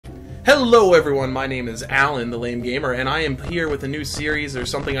Hello everyone, my name is Alan, the Lame Gamer, and I am here with a new series or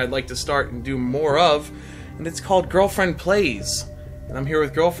something I'd like to start and do more of, and it's called Girlfriend Plays. And I'm here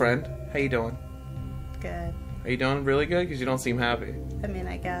with Girlfriend. How you doing? Good. Are you doing really good? Because you don't seem happy. I mean,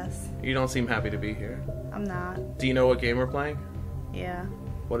 I guess. You don't seem happy to be here. I'm not. Do you know what game we're playing? Yeah.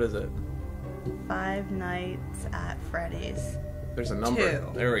 What is it? Five Nights at Freddys. There's a number.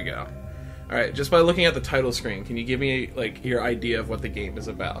 2. There we go. Alright, just by looking at the title screen, can you give me, like, your idea of what the game is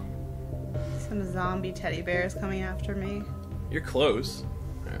about? Some zombie teddy bears coming after me. You're close.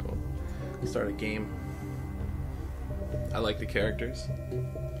 Alright, well, start a game. I like the characters.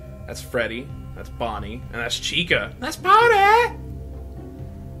 That's Freddy. That's Bonnie. And that's Chica. That's Bonnie!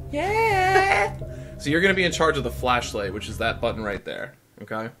 Yeah! So you're going to be in charge of the flashlight, which is that button right there.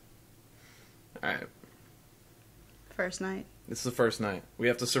 Okay? Alright. First night. This is the first night. We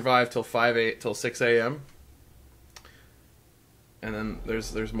have to survive till 6 a.m. And then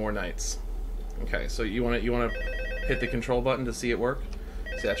there's more nights. Okay, so you want to hit the control button to see it work.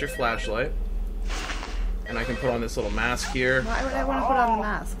 So that's your flashlight. And I can put on this little mask here. Why would I want to put on the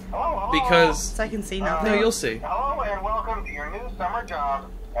mask? Because So I can see nothing. no, you'll see. Hello and welcome to your new summer job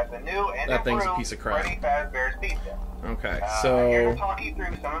at the new and That thing's a improved piece of crap. Freddy Fazbear's Pizza. Okay, I'm here to so talk you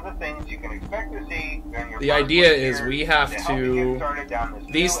through some of the things you can expect to see during your the first idea week is here we have help you to. get started down this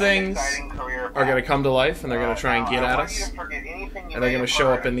These new and things exciting career are going to path. come to life, and they're going to try and get I at want you us. to forget anything you And they're may going to have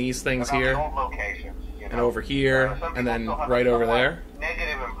show up heard in these things about the here, old locations, you and know. over here, Some and people then still have right a over somewhat there.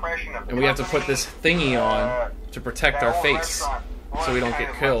 negative impression of the And we have to put company. this thingy on to protect our face, so we don't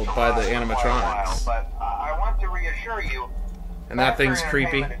get killed by the animatronics. But I want to reassure you, And that thing's Fazbear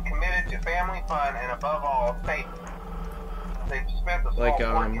creepy. Entertainment is committed to family fun and above all safety. They've spent the Like,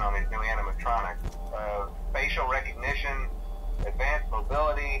 soul working on these new animatronics. Facial recognition, advanced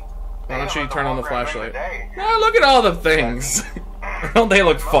mobility. Why don't you turn on the flashlight? Day. Oh, look at all the things. Don't they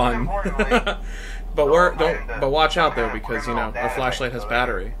look fun? But watch out though, because you know our flashlight has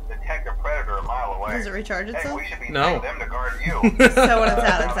battery. Detect a predator a mile away. Does it recharge Hey, itself? we should be No. sending them to guard you. So when it's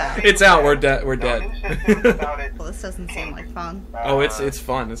out, it's out. It's out. We're dead. We're No dead. new systems without it. Well, this doesn't seem like fun. Oh, it's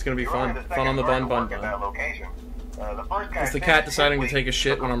fun. It's gonna be You're fun. only the Fun on the second bun person bun to work at that bun. location. The first guy Is the finished cat deciding to this take a week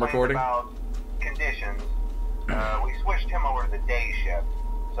shit when I'm complaining recording? about conditions. We switched him over to the day shift.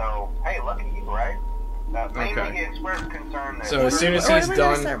 So, hey, lucky you, right? Mainly Okay. he expressed concern that So as soon as When he's are we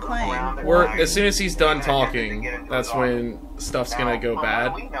gonna done, start playing? as soon as he's done talking, that's when stuff's gonna go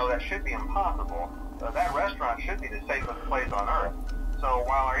bad. We know that should be impossible. That restaurant should be the safest place on earth. So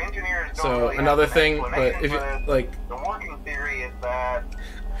while our engineers don't So really have another an thing, but explanation if you for this, like, the working theory is that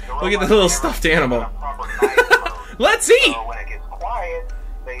the look at the robots little never stuffed sleep in animal. a proper night mode. Let's eat. So when it gets quiet,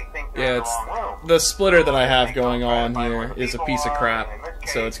 they think they're Yeah, in the it's wrong room. the splitter that I have They going go on by here where the is a people piece of are, crap, and in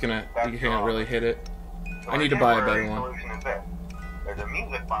this so case, it's gonna that's you your can't really office. hit it. So I our need to buy a temporary better one. solution is this. There's a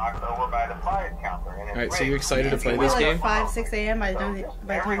music box over by the prize counter, and it's Alright, so rigged. you excited to play We're this like game? 5, 6 a.m. by the time he's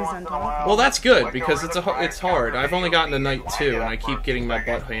done talking. Well, that's good because it's hard. I've only gotten to night 2, and I keep getting my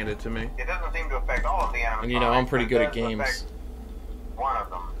butt handed to me. It doesn't seem to affect all of the animatronics. And you know I'm pretty good at but it does games, affect one of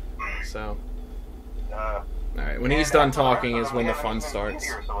them. so. Uh, Alright, when he's done talking is when the fun starts.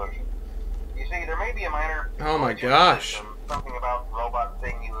 You see, there may be a minor Oh my glitch in the gosh. system, something about the robot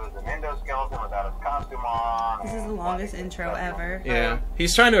seeing you as an endoskeleton without his costume on. This is the longest intro ever. Yeah,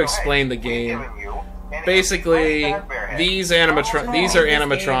 he's trying to explain the game. Basically, these are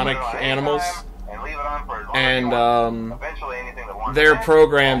animatronic animals, and they're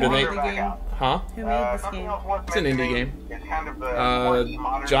programmed, and they, huh? Who made this game? It's an indie game.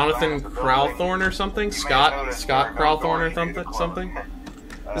 Jonathan Crowthorne or something? Scott Crowthorne or something?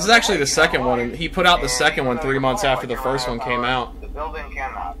 This is actually the second one, and he put out the second one 3 months after the first one came out.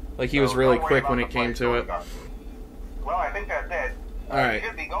 Like, he was really quick when it came to it. Well, I think that's it. Alright.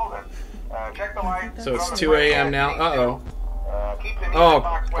 Should be golden. Check the lights. So it's 2 a.m. now. Uh-oh. Keep the music Oh,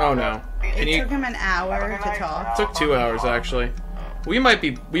 box well oh no. done. Can It you... took him an hour to talk. It took 2 hours, actually. We might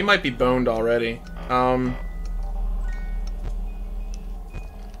be boned already.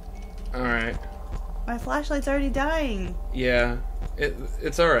 Alright. My flashlight's already dying. Yeah.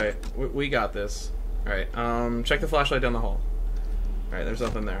 It's alright. We got this. Alright, check the flashlight down the hall. Alright, there's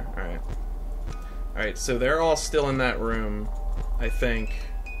nothing there. Alright. Alright, so they're all still in that room, I think.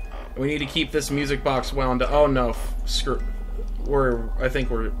 We need to keep this music box wound up. Oh no, screw. I think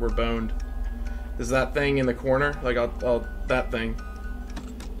we're boned. Is that thing in the corner? Like, that thing.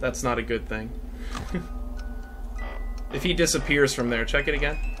 That's not a good thing. If he disappears from there, check it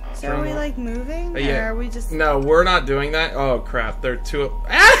again. So are we like moving? Yeah. Or are we just... No, we're not doing that. Oh crap, they're too...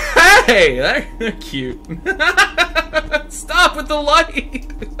 Hey! They're cute. Stop with the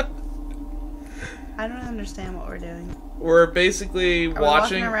light! I don't understand what we're doing. we're basically Are we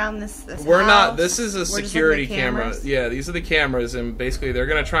watching. walking around this We're not. house? This is a We're just looking security at camera. cameras? Yeah, these are the cameras, and basically they're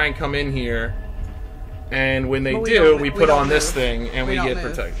gonna try and come in here. And when they But we do, don't- we we put don't on this move. thing, and We we don't get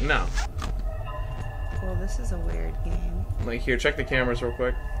move. protected. No, Well, this is a weird game. like here, check the cameras real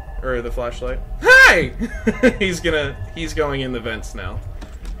quick, or the flashlight. Hey, he's going in the vents now.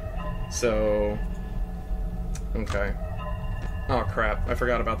 So, okay. Oh crap! I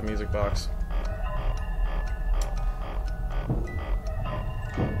forgot about the music box.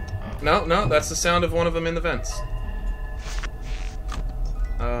 No, no, that's the sound of one of them in the vents.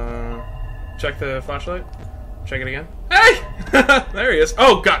 Check the flashlight. Check it again. Hey! There he is.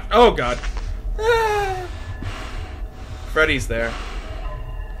 Oh god! Oh god! Ah. Freddy's there.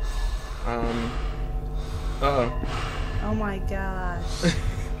 Uh-oh. Oh my gosh.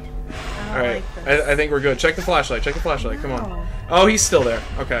 Alright, like this. I think we're good. Check the flashlight. Check the flashlight. Come on. No. Oh, he's still there.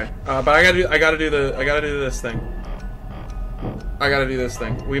 Okay. But I gotta do this thing. I gotta do this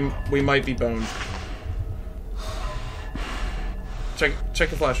thing. We might be boned. Check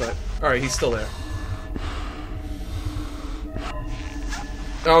the flashlight. Alright, he's still there.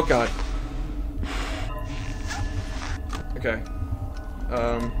 Oh god. Okay.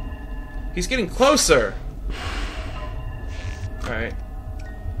 He's getting closer! Alright.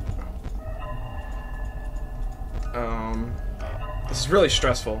 This is really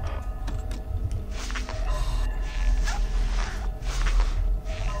stressful.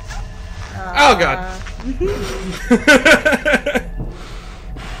 Oh god!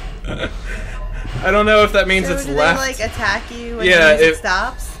 I don't know if that means So it's do left. they, like, attack you when Yeah, the music if-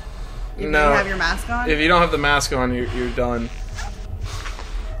 stops? If No. you have your mask on? If you don't have the mask on, you're done.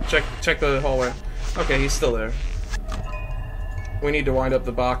 Check the hallway. Okay, he's still there. We need to wind up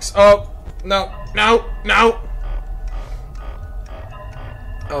the box. Oh! No! No! No!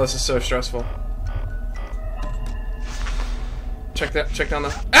 Oh, this is so stressful. Check down the...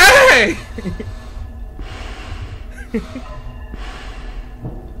 Hey!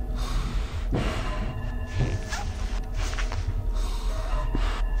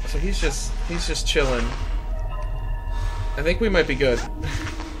 So he's just chilling. I think we might be good.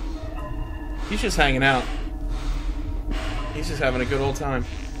 He's just hanging out. He's just having a good old time.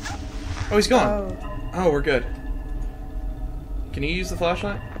 Oh, he's gone. Oh, we're good. Can you use the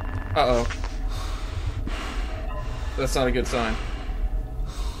flashlight? Uh-oh. That's not a good sign.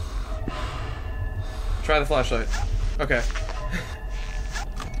 Try the flashlight. Okay.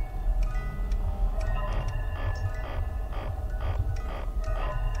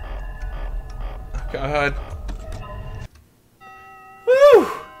 God. Woo!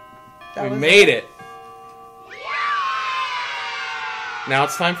 That We was made it. Now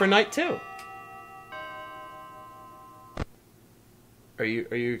it's time for night 2. Are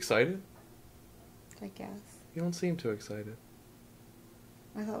you excited? I guess. You don't seem too excited.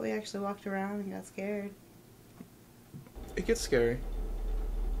 I thought we actually walked around and got scared. It gets scary.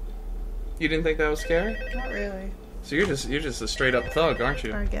 You didn't think that was scary? Not really. So you're just a straight up thug, aren't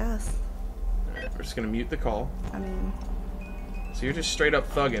you? I guess. Alright, we're just gonna mute the call. I mean, So you're just straight up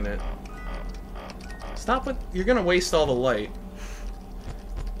thugging it. Stop with... You're gonna waste all the light.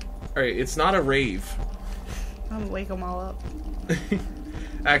 Alright, it's not a rave. I'm gonna wake them all up.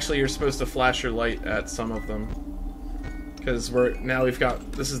 Actually, you're supposed to flash your light at some of them. Because we've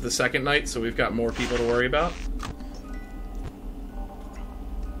got... This is the second night, so we've got more people to worry about.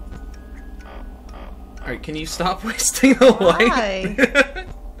 Alright, can you stop wasting the Why? light?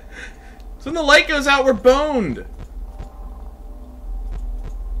 So when the light goes out, we're boned!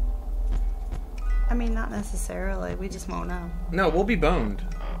 I mean, not necessarily. We just won't know. No, we'll be boned.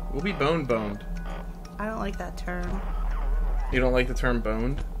 We'll be boned. I don't like that term. You don't like the term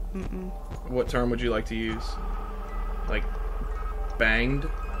boned? Mm-mm. What term would you like to use? Like, banged?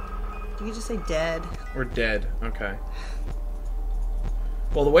 You could just say dead. Or dead? Okay.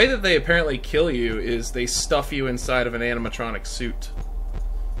 Well, the way that they apparently kill you is they stuff you inside of an animatronic suit.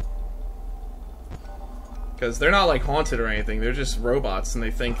 Because they're not, like, haunted or anything. They're just robots, and they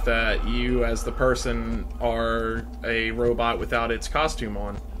think that you, as the person, are a robot without its costume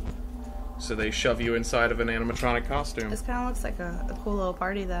on. So they shove you inside of an animatronic costume. This kind of looks like a cool little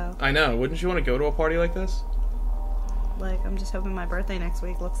party, though. I know. Wouldn't you want to go to a party like this? Like, I'm just hoping my birthday next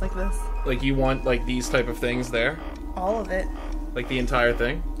week looks like this. Like, you want, like, these type of things there? All of it. Like, the entire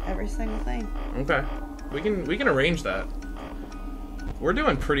thing? Every single thing. Okay. We can arrange that. We're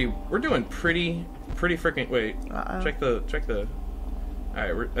doing pretty freaking... Wait. Uh-oh. Check the...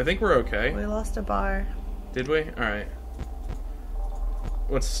 Alright, I think we're okay. We lost a bar. Did we? Alright.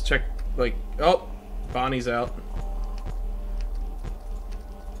 Let's check, like... Oh! Bonnie's out.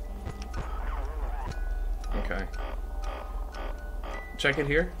 Okay. check it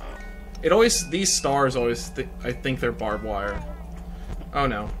here. It always, these stars always, I think they're barbed wire. Oh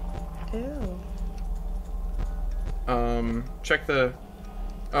no. Ew. Check the,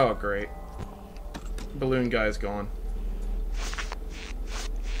 oh great. Balloon guy's gone.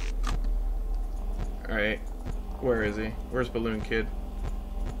 Alright. Where is he? Where's Balloon Kid?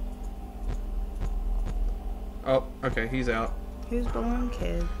 Oh, okay, he's out. Who's Balloon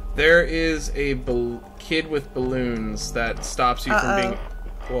Kid? There is a kid with balloons that stops you from being...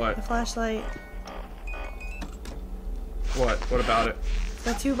 What? The flashlight. What? What about it? It's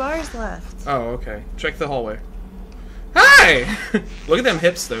got 2 bars left. Oh, okay. Check the hallway. Hi! Look at them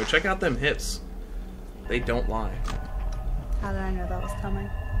hips, though. Check out them hips. They don't lie. How did I know that was coming?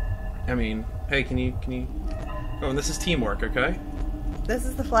 I mean, hey, can you... Oh, and this is teamwork, okay? This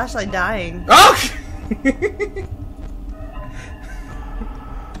is the flashlight dying. Oh!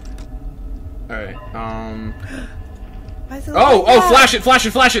 Alright, Oh, flash it, flash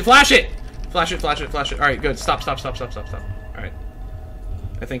it, flash it, flash it! Flash it, flash it, flash it. Alright, good. Stop. Alright.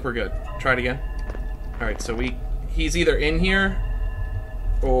 I think we're good. Try it again. Alright, so he's either in here,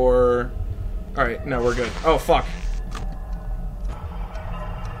 or... Alright, no, we're good. Oh, fuck.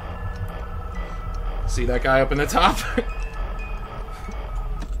 See that guy up in the top?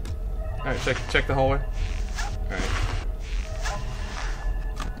 Alright, check the hallway. Alright.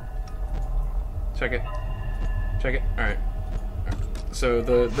 Check it. Alright. So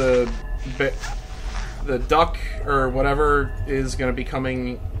the duck or whatever is gonna be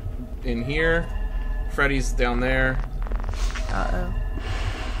coming in here. Freddy's down there. Uh-oh.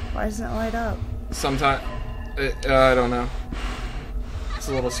 Why doesn't it light up? Sometime I don't know. It's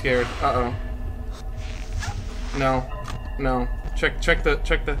a little scared. Uh-oh. No. Check the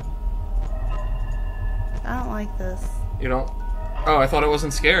I don't like this. You don't? Oh, I thought it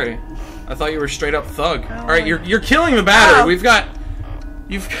wasn't scary. I thought you were straight up thug. All right, like... you're killing the battery. Ow.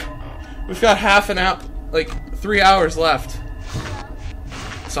 We've got half an hour, like 3 hours left.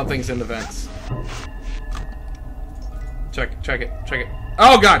 Something's in the vents. Check it.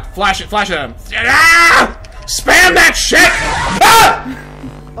 Oh god, flash it at him. Ah! Spam that shit! Ah!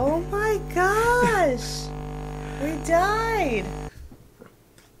 Oh my gosh! We died!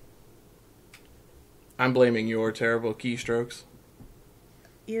 I'm blaming your terrible keystrokes.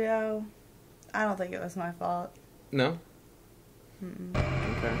 You know, I don't think it was my fault. No?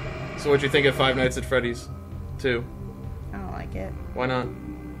 Okay. So what'd you think of Five Nights at Freddys 2? I don't like it. Why not?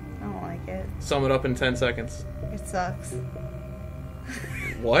 I don't like it. Sum it up in 10 seconds. It sucks.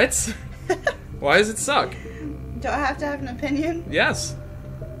 What? Why does it suck? Do I have to have an opinion? Yes.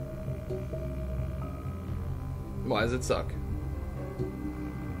 Why does it suck? I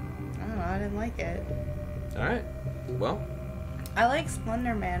don't know, I didn't like it. Alright. Well. I like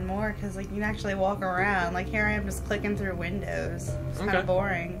Slender Man more because like you can actually walk around. Like here I am just clicking through windows. It's kind of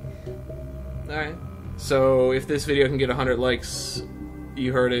boring. Alright. So if this video can get 100 likes,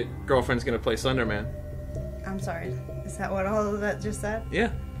 you heard it, girlfriend's gonna play Slender Man. I'm sorry. Is that what all of that just said?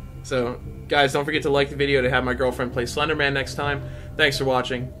 Yeah. So, guys, don't forget to like the video to have my girlfriend play Slender Man next time. Thanks for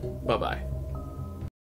watching. Bye-bye.